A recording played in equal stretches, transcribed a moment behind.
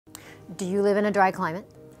Do you live in a dry climate?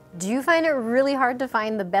 Do you find it really hard to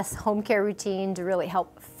find the best home care routine to really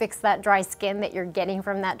help fix that dry skin that you're getting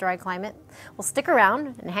from that dry climate? Well, stick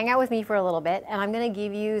around and hang out with me for a little bit, and I'm going to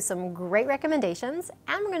give you some great recommendations,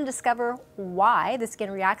 and we're going to discover why the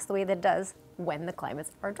skin reacts the way that it does when the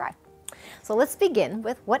climates are dry. So let's begin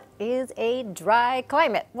with, what is a dry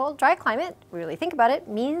climate? Well, dry climate, really think about it,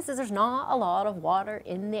 means that there's not a lot of water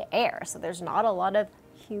in the air. So there's not a lot of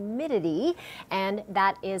humidity, and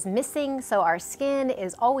that is missing, so our skin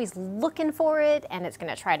is always looking for it, and it's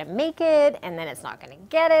going to try to make it, and then it's not going to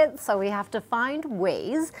get it. So we have to find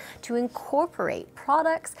ways to incorporate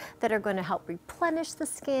products that are going to help replenish the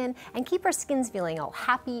skin and keep our skins feeling all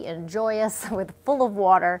happy and joyous with full of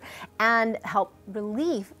water, and help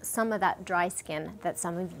relieve some of that dry skin that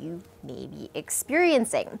some of you may be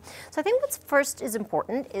experiencing. So I think what's first is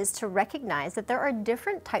important is to recognize that there are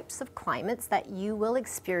different types of climates that you will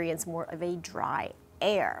experience more of a dry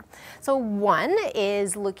air. So one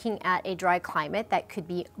is looking at a dry climate that could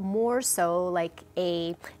be more so like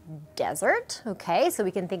a desert, okay? So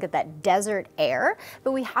we can think of that desert air,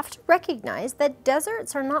 but we have to recognize that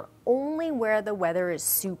deserts are not only where the weather is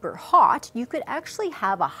super hot. You could actually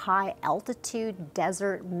have a high altitude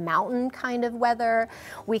desert mountain kind of weather.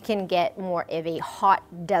 We can get more of a hot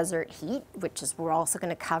desert heat, which is we're also going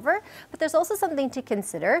to cover. But there's also something to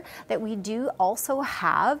consider, that we do also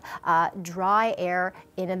have dry air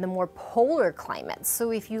in the more polar climates.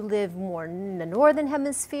 So if you live more in the northern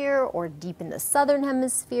hemisphere or deep in the southern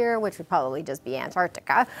hemisphere, which would probably just be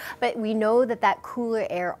Antarctica, but we know that that cooler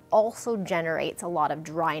air also generates a lot of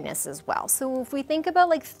dryness as well. So if we think about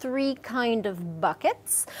like three kind of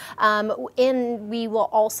buckets, we will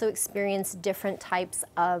also experience different types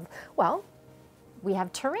of, well, we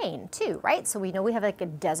have terrain too, right? So we know we have like a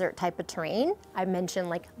desert type of terrain. I mentioned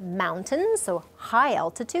like mountains, so high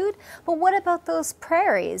altitude, but what about those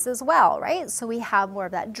prairies as well, right? So we have more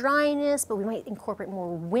of that dryness, but we might incorporate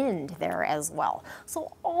more wind there as well.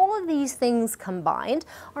 So all of these things combined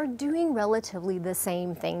are doing relatively the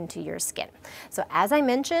same thing to your skin. So as I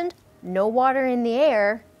mentioned, no water in the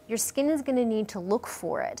air, your skin is going to need to look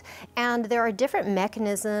for it. And there are different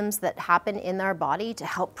mechanisms that happen in our body to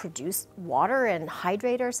help produce water and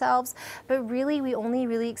hydrate ourselves, but really we only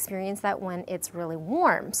really experience that when it's really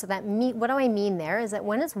warm. So what do I mean there is that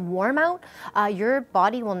when it's warm out, your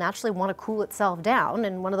body will naturally want to cool itself down,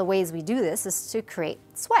 and one of the ways we do this is to create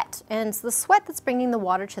sweat. And it's the sweat that's bringing the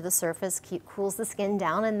water to the surface, cools the skin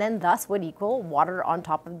down, and then thus would equal water on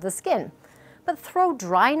top of the skin. But throw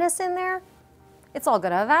dryness in there, it's all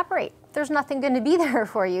going to evaporate. There's nothing going to be there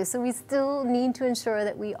for you. So we still need to ensure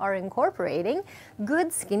that we are incorporating good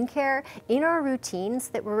skincare in our routines,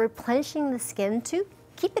 that we're replenishing the skin to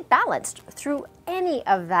keep it balanced through any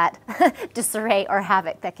of that disarray or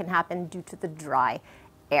havoc that can happen due to the dry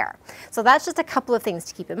air. So that's just a couple of things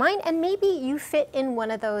to keep in mind, and maybe you fit in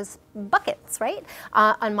one of those buckets, right?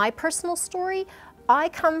 On my personal story, I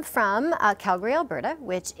come from Calgary, Alberta,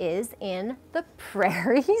 which is in the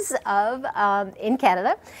prairies of in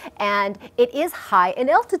Canada, and it is high in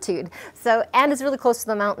altitude. So, and it's really close to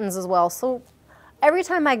the mountains as well. So every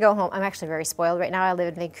time I go home, I'm actually very spoiled right now. I live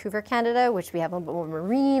in Vancouver, Canada, which we have a little bit more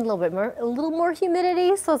marine, a little more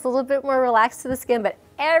humidity, so it's a little bit more relaxed to the skin. But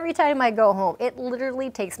every time I go home, it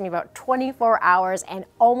literally takes me about 24 hours, and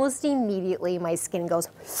almost immediately my skin goes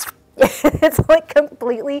it's like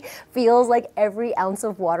completely feels like every ounce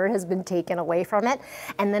of water has been taken away from it.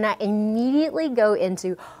 And then I immediately go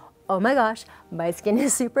into, oh my gosh, my skin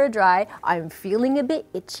is super dry, I'm feeling a bit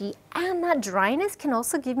itchy, and that dryness can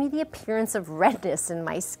also give me the appearance of redness in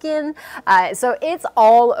my skin. So it's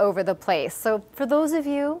all over the place. So for those of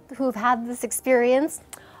you who've had this experience,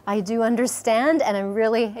 I do understand, and I'm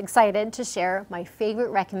really excited to share my favorite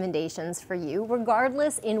recommendations for you,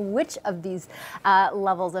 regardless in which of these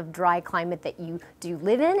levels of dry climate that you do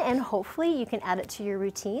live in, and hopefully you can add it to your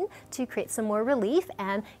routine to create some more relief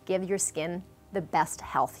and give your skin the best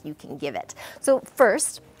health you can give it. So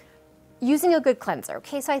first, using a good cleanser.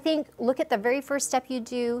 Okay, so I think look at the very first step you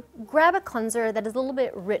do, grab a cleanser that is a little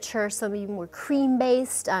bit richer, so maybe more cream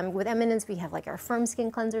based. With Eminence, we have like our firm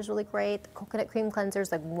skin cleanser is really great. The coconut cream cleanser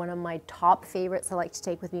is like one of my top favorites I like to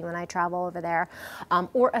take with me when I travel over there,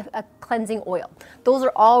 or a cleansing oil. Those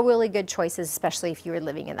are all really good choices, especially if you are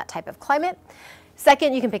living in that type of climate.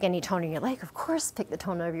 Second, you can pick any toner you like, of course, pick the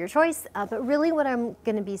toner of your choice, but really what I'm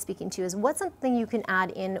gonna be speaking to is what's something you can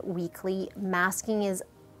add in weekly. Masking is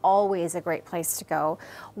always a great place to go.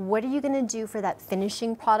 What are you going to do for that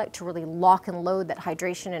finishing product to really lock and load that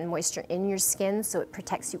hydration and moisture in your skin so it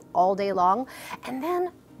protects you all day long? And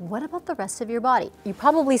then what about the rest of your body? You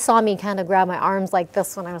probably saw me kind of grab my arms like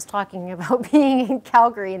this when I was talking about being in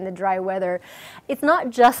Calgary in the dry weather. It's not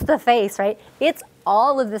just the face, right? It's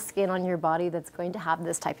all of the skin on your body that's going to have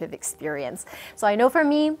this type of experience. So I know for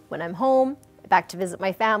me, when I'm home, back to visit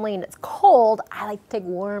my family and it's cold, I like to take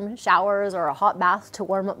warm showers or a hot bath to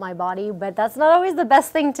warm up my body, but that's not always the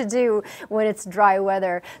best thing to do when it's dry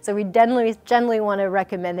weather. So we generally want to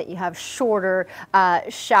recommend that you have shorter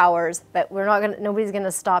showers, but nobody's gonna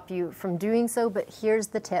stop you from doing so. But here's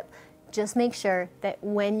the tip. Just make sure that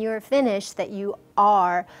when you're finished that you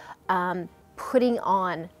are putting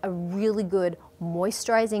on a really good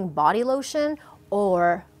moisturizing body lotion,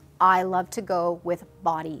 or I love to go with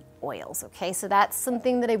body oils, okay? So that's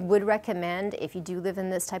something that I would recommend if you do live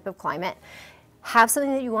in this type of climate. Have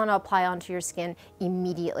something that you want to apply onto your skin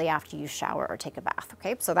immediately after you shower or take a bath,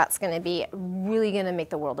 okay? So that's going to be really going to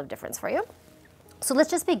make the world of difference for you. So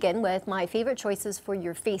let's just begin with my favorite choices for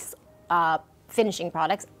your face finishing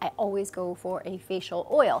products. I always go for a facial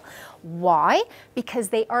oil. Why? Because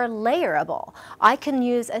they are layerable. I can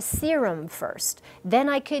use a serum first, then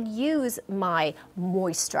I could use my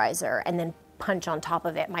moisturizer and then punch on top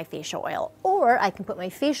of it my facial oil. Or I can put my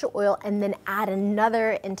facial oil and then add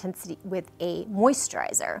another intensity with a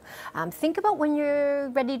moisturizer. Think about when you're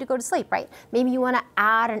ready to go to sleep, right? Maybe you want to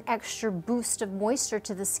add an extra boost of moisture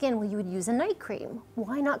to the skin. Well, you would use a night cream.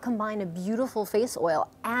 Why not combine a beautiful face oil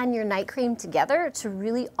and your night cream together to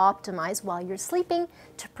really optimize while you're sleeping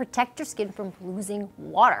to protect your skin from losing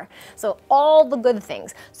water? So all the good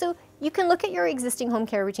things. So you can look at your existing home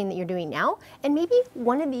care routine that you're doing now, and maybe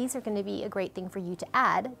one of these are going to be a great thing for you to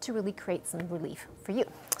add to really create some relief for you.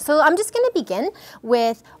 So I'm just going to begin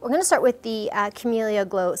with, we're going to start with the Camellia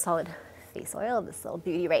Glow Solid Face Oil, this little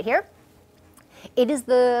beauty right here. It is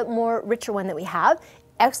the more richer one that we have.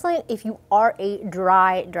 Excellent if you are a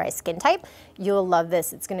dry skin type. You'll love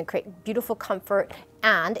this. It's going to create beautiful comfort,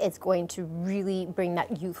 and it's going to really bring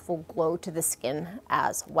that youthful glow to the skin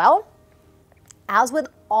as well. As with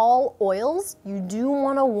all oils, you do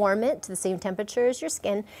want to warm it to the same temperature as your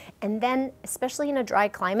skin, and then, especially in a dry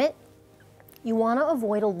climate, you want to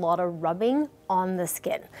avoid a lot of rubbing on the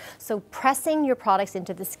skin. So pressing your products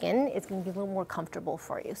into the skin is going to be a little more comfortable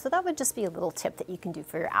for you. So that would just be a little tip that you can do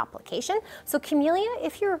for your application. So Camellia,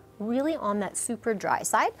 if you're really on that super dry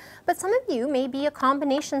side, but some of you may be a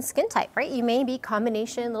combination skin type, right? You may be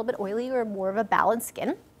combination, a little bit oily or more of a balanced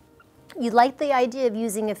skin. You like the idea of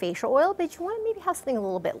using a facial oil, but you want to maybe have something a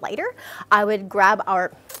little bit lighter. I would grab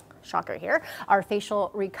our, shocker here, our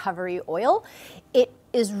facial recovery oil. It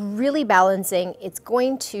is really balancing. It's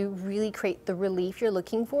going to really create the relief you're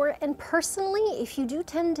looking for. And personally, if you do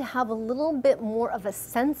tend to have a little bit more of a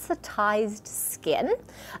sensitized skin,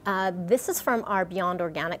 this is from our Beyond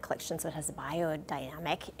Organic collection, so it has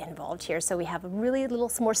biodynamic involved here. So we have a really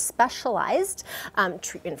little more specialized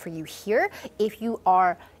treatment for you here. If you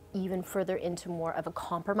are even further into more of a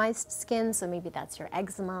compromised skin, so maybe that's your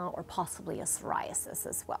eczema or possibly a psoriasis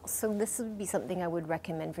as well. So this would be something I would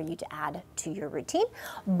recommend for you to add to your routine.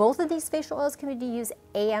 Both of these facial oils can be used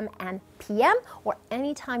AM and PM, or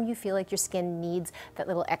anytime you feel like your skin needs that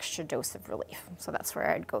little extra dose of relief. So that's where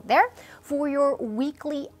I'd go there. For your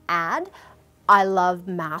weekly ad, I love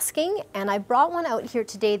masking, and I brought one out here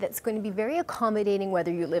today that's going to be very accommodating whether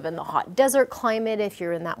you live in the hot desert climate, if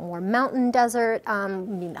you're in that more mountain desert,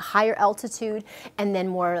 the higher altitude, and then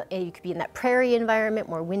more, you could be in that prairie environment,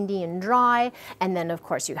 more windy and dry, and then of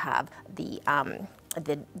course you have the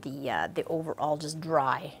overall just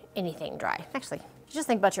dry, anything dry. Actually, just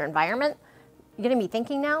think about your environment. You're going to be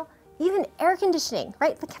thinking now, even air conditioning,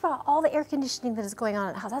 right? Think about all the air conditioning that is going on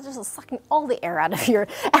in the house. That's just sucking all the air out of your,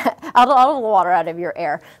 out of the water out of your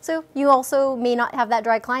air. So you also may not have that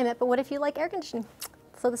dry climate, but what if you like air conditioning?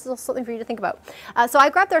 So this is also something for you to think about. So I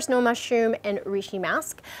grabbed their Snow Mushroom and Reishi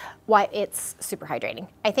mask. Why? It's super hydrating.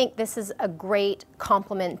 I think this is a great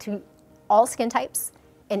complement to all skin types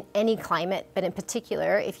in any climate, but in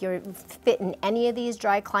particular, if you're fit in any of these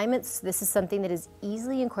dry climates, this is something that is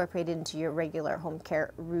easily incorporated into your regular home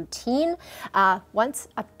care routine, once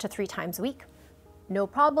up to 3 times a week. No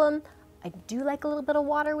problem. I do like a little bit of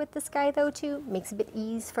water with this guy though too. Makes a bit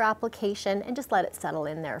ease for application, and just let it settle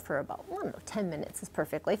in there for about, I don't know, 10 minutes is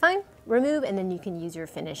perfectly fine. Remove, and then you can use your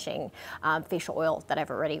finishing facial oil that I've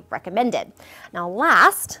already recommended. Now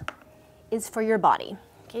last is for your body,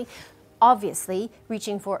 okay? Obviously,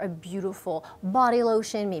 reaching for a beautiful body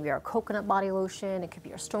lotion, maybe our coconut body lotion, it could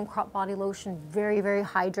be our stone crop body lotion, very, very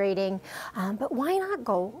hydrating. But why not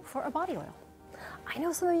go for a body oil? I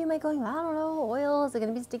know some of you might going, I don't know, oil, is it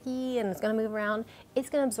gonna be sticky and it's gonna move around? It's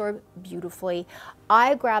gonna absorb beautifully.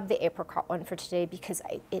 I grabbed the apricot one for today because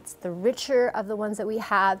it's the richer of the ones that we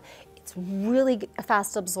have. It's really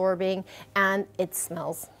fast absorbing and it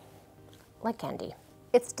smells like candy.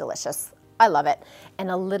 It's delicious. I love it. And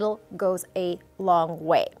a little goes a long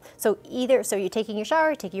way. So you're taking your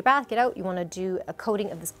shower, take your bath, get out, you wanna do a coating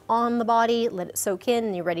of this on the body, let it soak in,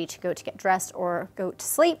 and you're ready to go to get dressed or go to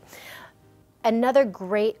sleep. Another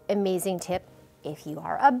great, amazing tip, if you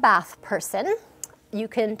are a bath person, you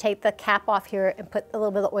can take the cap off here and put a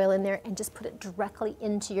little bit of oil in there and just put it directly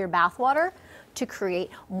into your bath water to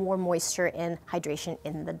create more moisture and hydration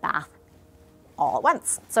in the bath all at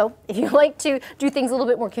once. So if you like to do things a little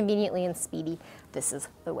bit more conveniently and speedy, this is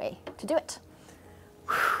the way to do it.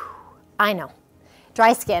 Whew. I know,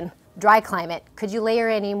 dry skin, dry climate. Could you layer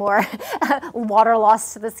any more water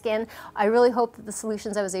loss to the skin? I really hope that the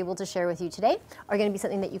solutions I was able to share with you today are going to be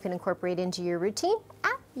something that you can incorporate into your routine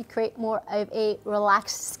and you create more of a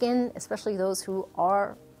relaxed skin, especially those who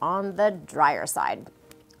are on the drier side.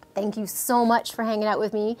 Thank you so much for hanging out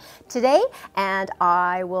with me today, and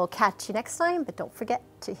I will catch you next time, but don't forget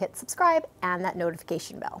to hit subscribe and that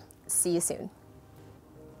notification bell. See you soon.